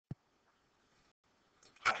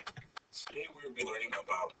Hi, today we will be learning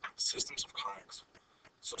about systems of conics.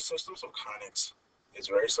 So systems of conics is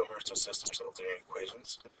very similar to systems of linear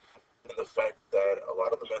equations in the fact that a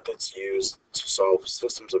lot of the methods used to solve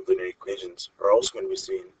systems of linear equations are also going to be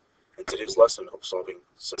seen in today's lesson of solving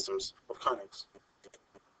systems of conics.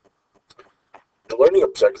 The learning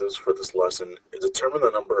objectives for this lesson is determine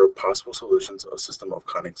the number of possible solutions a system of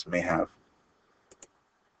conics may have,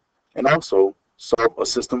 and also solve a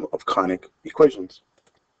system of conic equations.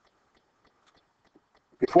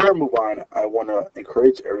 Before I move on, I want to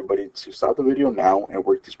encourage everybody to stop the video now and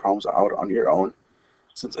work these problems out on your own,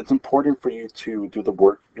 since it's important for you to do the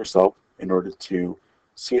work yourself in order to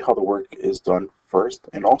see how the work is done first.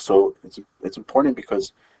 And also, it's important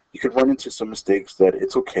because you could run into some mistakes that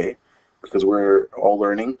it's okay because we're all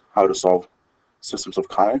learning how to solve systems of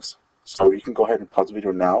conics. So you can go ahead and pause the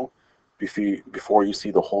video now before you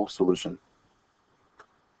see the whole solution.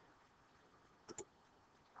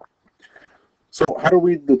 So how do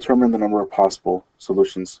we determine the number of possible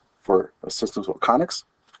solutions for a system of conics?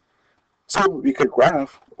 So we could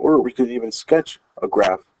graph, or we could even sketch a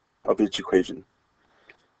graph of each equation.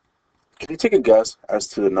 Can you take a guess as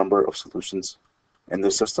to the number of solutions in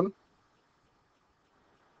this system?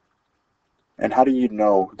 And how do you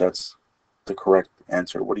know that's the correct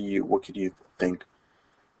answer? What could you think?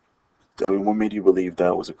 I mean, what made you believe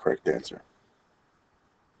that was a correct answer?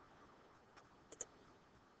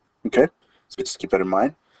 Okay, so just keep that in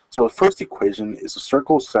mind. So the first equation is a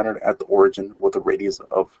circle centered at the origin with a radius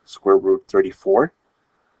of square root 34.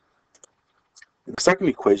 The second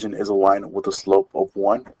equation is a line with a slope of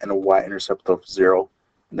 1 and a y-intercept of 0,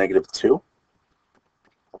 -2.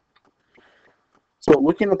 So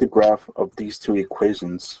looking at the graph of these two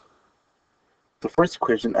equations, the first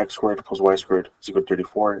equation, x squared plus y squared is equal to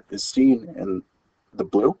 34, is seen in the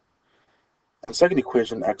blue. The second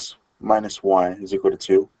equation, x minus y is equal to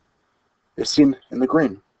 2, is seen in the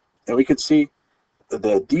green. And we can see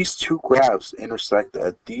that these two graphs intersect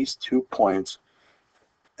at these 2 points,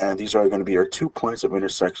 and these are going to be our 2 points of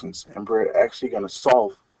intersections. And we're actually going to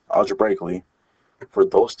solve algebraically for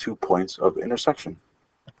those 2 points of intersection.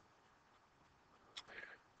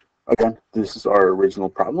 Again, this is our original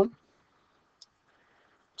problem.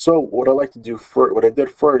 So what I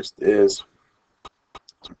did first is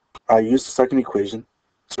I used the second equation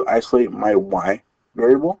to isolate my y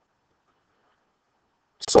variable,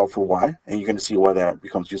 solve for y, and you're going to see why that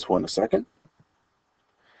becomes useful in a second.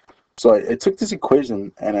 So I took this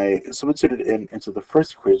equation and I substituted it into the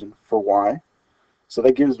first equation for y. So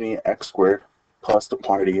that gives me x squared plus the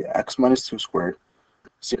quantity x minus 2 squared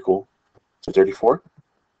is equal to 34.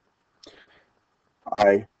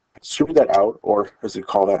 I strip that out, or as we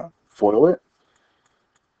call that, FOIL it,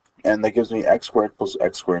 and that gives me x squared plus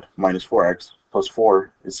x squared minus 4x plus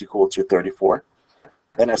 4 is equal to 34.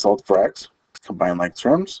 Then I solved for x, combine like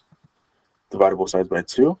terms, divide both sides by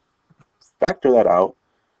 2, factor that out,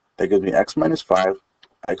 that gives me x minus 5,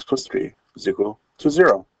 x plus 3 is equal to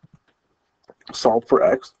 0. Solve for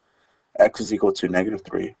x is equal to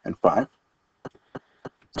 -3 and 5.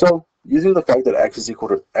 So using the fact that x is equal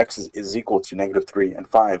to -3 and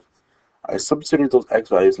 5, I substituted those x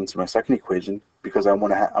values into my second equation because I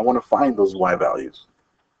want to find those y values.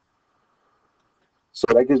 So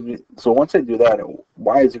that gives me, so once I do that,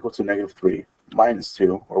 y is equal to -3 minus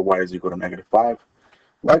 2, or y is equal to -5.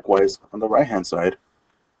 Likewise, on the right hand side,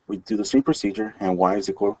 we do the same procedure, and y is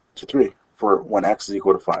equal to 3 for when x is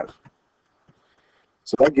equal to 5.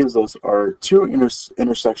 So that gives us our two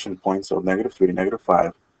intersection points of -3,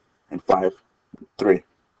 -5, and 5, 3.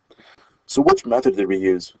 So which method did we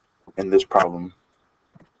use in this problem?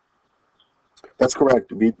 That's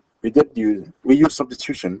correct. We used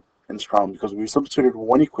substitution in this problem because we substituted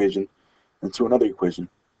one equation into another equation.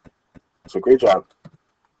 So great job.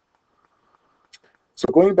 So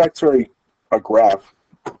going back to our graph,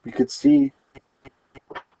 we could see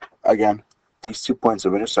again these 2 points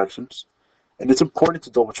of intersections, and it's important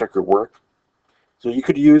to double check your work. So you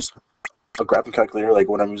could use a graphing calculator like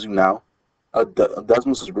what I'm using now.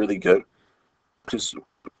 Desmos is really good. Just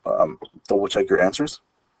double check your answers.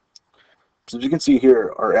 So as you can see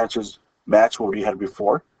here, our answers match what we had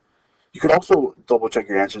before. You could also double check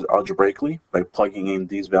your answers algebraically by plugging in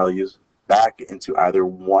these values back into either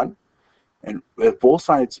 1. And if both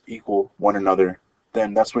sides equal one another,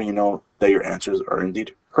 then that's when you know that your answers are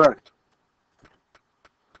indeed correct.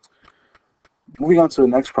 Moving on to the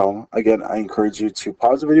next problem. Again, I encourage you to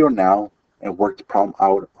pause the video now and work the problem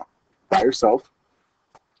out by yourself.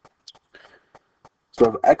 So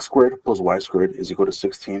if x squared plus y squared is equal to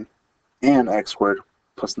 16, and x squared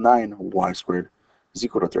plus 9y squared is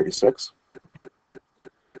equal to 36.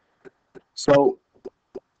 So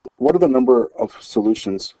what are the number of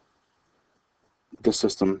solutions the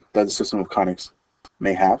system of conics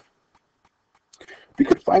may have? We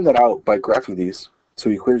could find that out by graphing these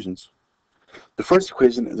two equations. The first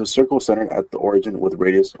equation is a circle centered at the origin with a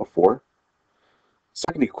radius of 4.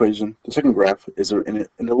 The second graph is an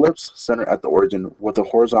ellipse centered at the origin with a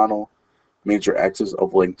horizontal major axis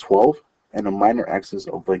of length 12 and a minor axis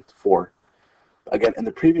of length 4. Again, in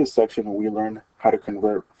the previous section, we learned how to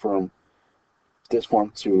convert from this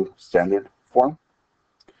form to standard form.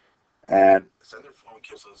 And standard form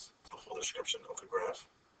gives us the whole description of the graph.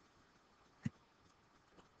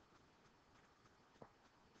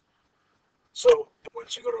 So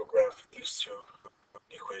once you go to graph these two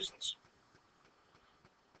equations,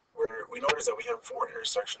 we notice that we have 4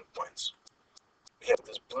 intersection points. We have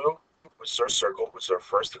this blue, which is our circle, which is our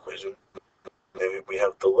first equation. Then we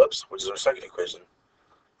have the ellipse, which is our second equation.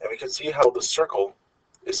 And we can see how the circle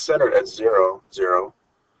is centered at 0, 0,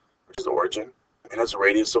 which is the origin, and has a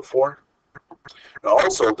radius of 4. And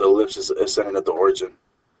also, the ellipse is centered at the origin,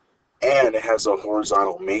 and it has a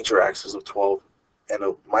horizontal major axis of 12 and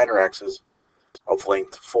a minor axis of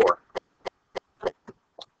length 4.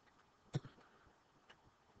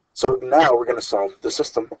 So now we're going to solve the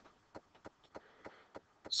system.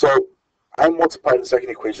 So I multiplied the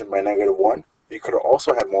second equation by -1. You could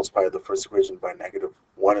also have multiplied the first equation by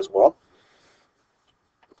 -1 as well.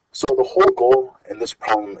 So the whole goal in this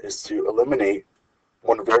problem is to eliminate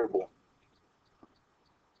one variable.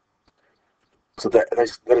 So that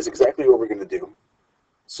is exactly what we're going to do.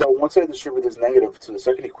 So once I distribute this negative to the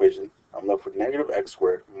second equation, I'm left with -x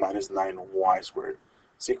squared minus 9y squared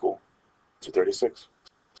is equal to 36.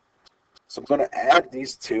 So I'm going to add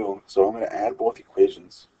these two. So I'm going to add both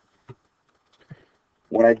equations.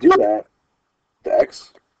 When I do that, the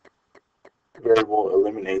x variable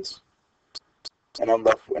eliminates, and I'm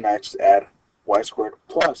left when I just add y squared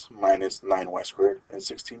plus minus 9y squared and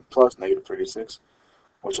 16 plus -36,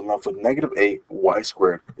 which I'm left with -8y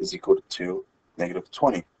squared is equal to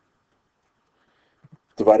 -20.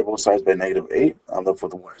 Divide both sides by -8, I'm left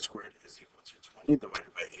with y squared is equal to 20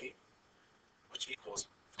 divided by 8, which equals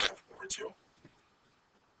 5/2.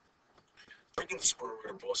 Taking the square root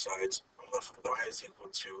of both sides, I'm left with y is equal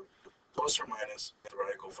to plus or minus the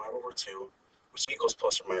radical 5/2, which equals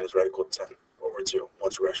plus or minus radical 10/2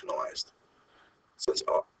 once rationalized. Since,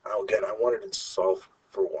 again, I wanted to solve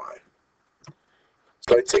for y.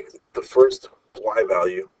 So I take the first y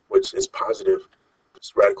value, which is positive,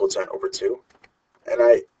 it's radical 10/2, and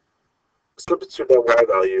I substitute that y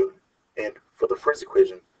value in for the first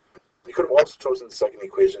equation. You could have also chosen the second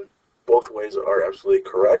equation. Both ways are absolutely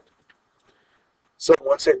correct. So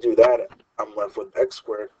once I do that, I'm left with x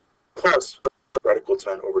squared plus radical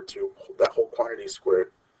 10/2, that whole quantity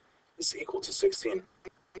squared, is equal to 16.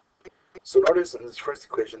 So notice in this first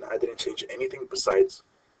equation, I didn't change anything besides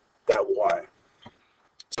that y.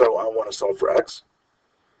 So I want to solve for x.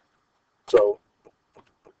 So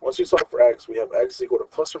once we solve for x, we have x equal to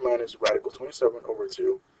plus or minus radical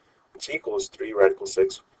 27/2, which equals 3 radical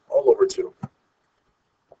 6 all over 2.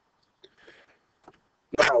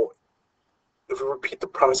 Now, if we repeat the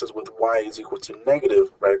process with y is equal to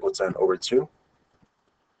negative radical 10/2,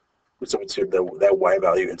 we substitute that y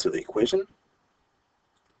value into the equation.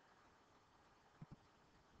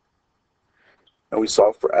 And we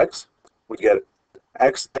solve for x. We get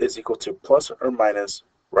x is equal to plus or minus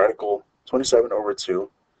radical 27/2,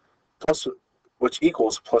 which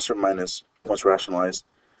equals plus or minus, once rationalized,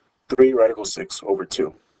 3 radical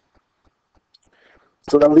 6/2.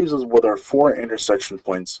 So that leaves us with our 4 intersection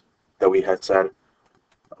points that we had said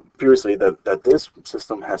previously, that this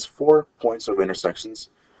system has 4 points of intersections,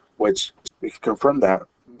 which we can confirm that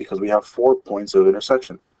because we have 4 points of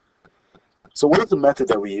intersection. So what is the method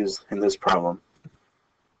that we use in this problem?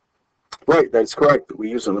 Right, that's correct. We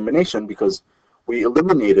use elimination because we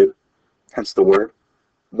eliminated, hence the word,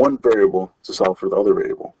 one variable to solve for the other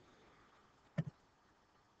variable.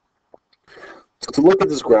 So to look at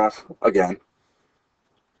this graph again,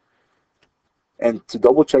 and to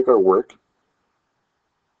double check our work,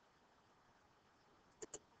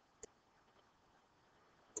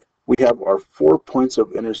 we have our 4 points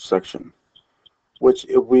of intersection, which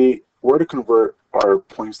if we were to convert our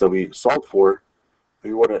points that we solved for,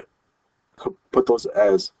 we were to put those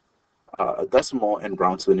as a decimal and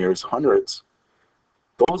round to the nearest hundredths,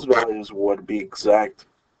 those values would be exact.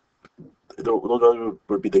 Those values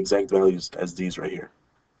would be the exact values as these right here.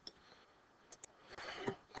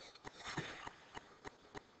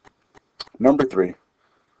 Number 3.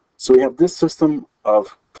 So we have this system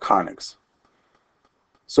of conics.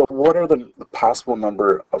 So what are the possible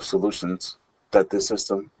number of solutions that this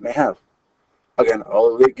system may have? Again,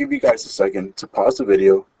 I'll give you guys a second to pause the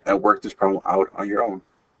video and work this problem out on your own.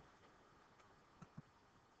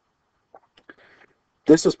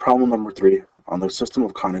 This is problem number 3 on the System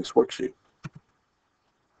of Conics worksheet.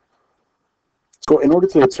 So in order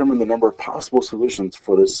to determine the number of possible solutions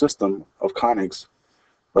for the system of conics,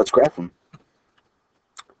 let's graph them.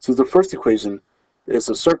 So the first equation is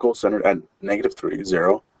a circle centered at -3,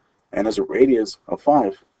 0, and has a radius of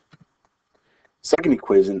 5. Second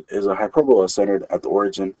equation is a hyperbola centered at the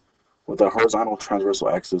origin with a horizontal transversal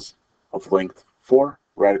axis of length 4,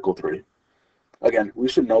 radical 3. Again, we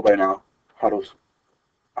should know by now how to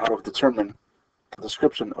determine the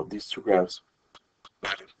description of these two graphs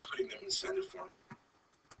by putting them in standard form.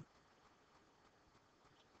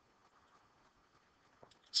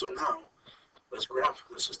 So now, let's graph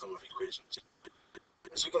the system of equations.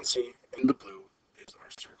 As you can see, in the blue is our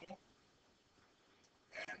circle,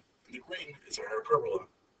 and in the green is our hyperbola,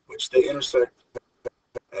 which they intersect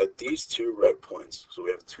at these two red points. So we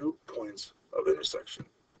have 2 points of intersection.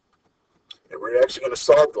 And we're actually going to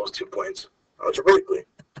solve those 2 points algebraically.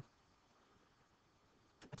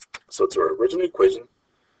 So to our original equation,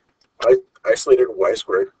 I isolated y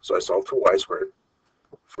squared, so I solved for y squared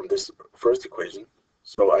from this first equation.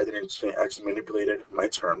 So I didn't actually manipulated my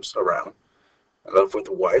terms around. And left with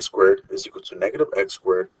y squared is equal to -x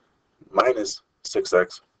squared minus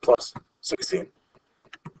 6x plus 16.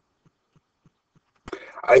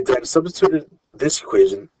 I then substituted this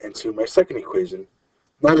equation into my second equation.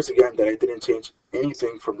 Notice again that I didn't change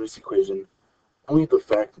anything from this equation, only the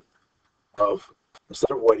fact of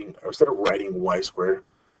instead of writing y squared,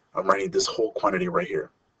 I'm writing this whole quantity right here.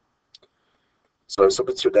 So I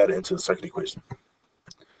substitute that into the second equation.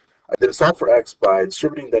 I then solve for x by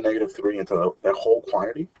distributing the -3 into that whole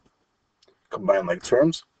quantity, combine like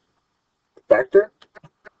terms, factor,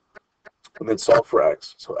 and then solve for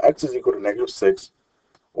x. So x is equal to -6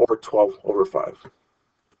 over 12 over 5.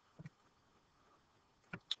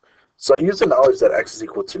 So I use the knowledge that x is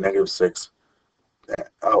equal to -6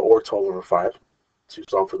 or 12 over 5 to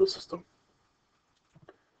solve for the system.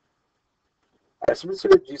 I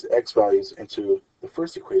substituted these x values into the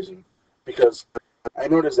first equation because I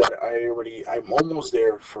noticed that I'm almost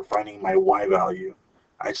there for finding my y value.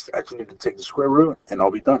 I just actually need to take the square root and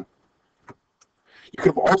I'll be done. You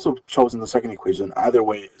could have also chosen the second equation. Either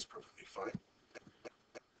way is perfectly fine.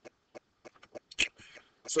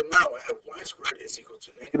 So now I have y squared is equal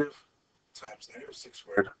to negative times -6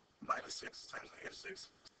 squared minus 6 times -6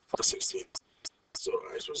 plus 16. So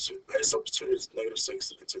I substituted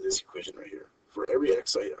 -6 into this equation right here. For every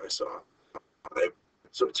x I saw, I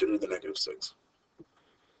substituted the -6.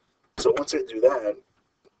 So once I do that,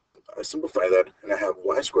 I simplify that, and I have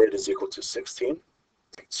y squared is equal to 16,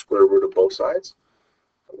 square root of both sides.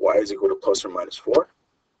 Y is equal to plus or minus 4.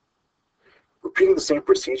 Repeating the same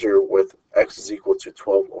procedure with x is equal to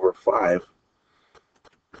 12 over 5,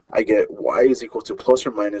 I get y is equal to plus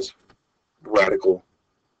or minus radical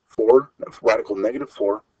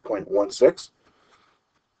 -4.16,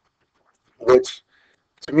 which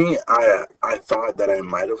to me, I thought that I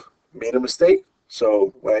might have made a mistake.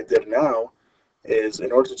 So what I did now is,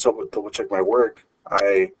 in order to double check my work,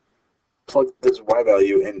 I plugged this y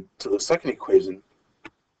value into the second equation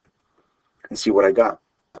and see what I got.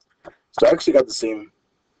 So I actually got the same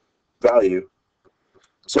value.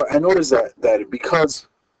 So I noticed that because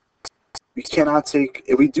we cannot take,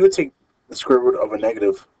 if we do take the square root of a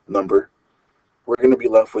negative number, we're going to be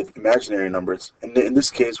left with imaginary numbers. And in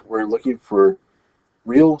this case, we're looking for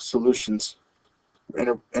real solutions,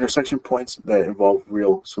 intersection points that involve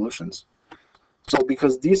real solutions. So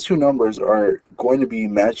because these two numbers are going to be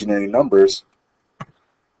imaginary numbers,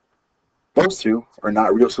 those two are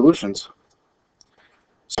not real solutions.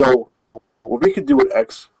 So what we could do with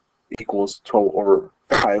x equals 12 over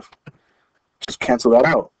 5, just cancel that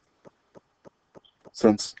out,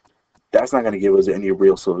 since that's not going to give us any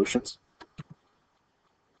real solutions.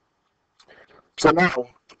 So now,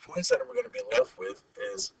 the points that we're going to be left with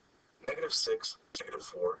is -6,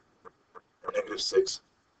 -4, or -6,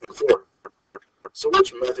 and 4. So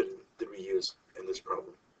which method did we use in this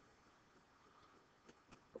problem?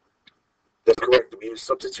 That's correct. We used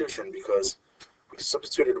substitution because we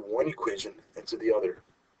substituted one equation into the other.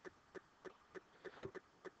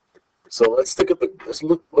 So let's look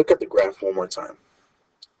at the graph one more time.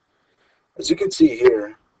 As you can see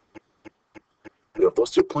here, we have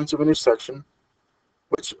those 2 points of intersection,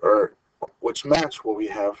 which match what we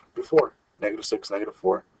have before, -6,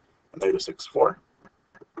 -4, and -6, 4.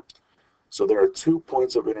 So there are 2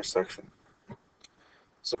 points of intersection.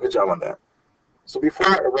 So good job on that. So before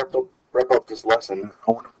I wrap up this lesson,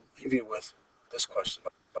 I want to leave you with this question.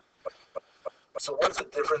 So what is the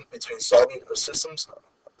difference between solving a systems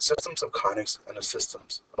of conics and a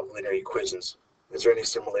systems of linear equations? Is there any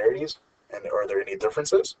similarities, and are there any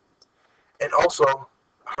differences? And also,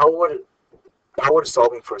 how would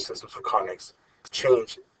solving for a system of conics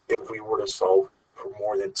change if we were to solve for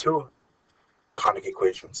more than two conic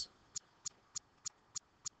equations?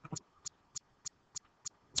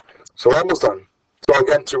 So we're almost done. So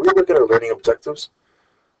again, to relook at our learning objectives,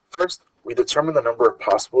 first, we determine the number of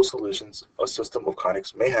possible solutions a system of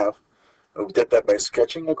conics may have. And we did that by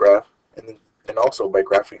sketching a graph and also by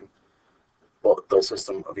graphing the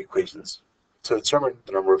system of equations to determine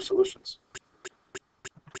the number of solutions.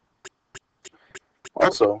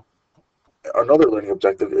 Also, another learning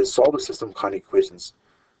objective is solve a system of conic equations.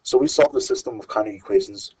 So we solve the system of conic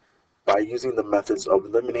equations by using the methods of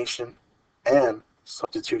elimination and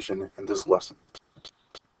substitution in this lesson.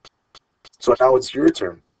 So now it's your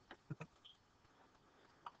turn.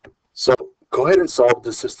 So go ahead and solve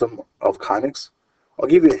the system of conics. I'll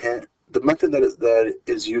give you a hint. The method that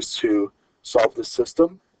is used to solve this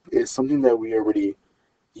system is something that we already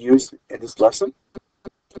used in this lesson.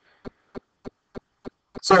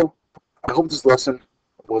 So I hope this lesson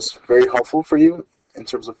was very helpful for you in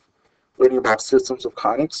terms of learning about systems of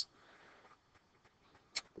conics.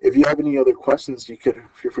 If you have any other questions, you could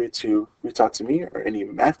feel free to reach out to me or any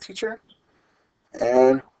math teacher.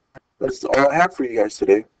 And that's all I have for you guys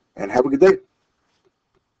today. And have a good day.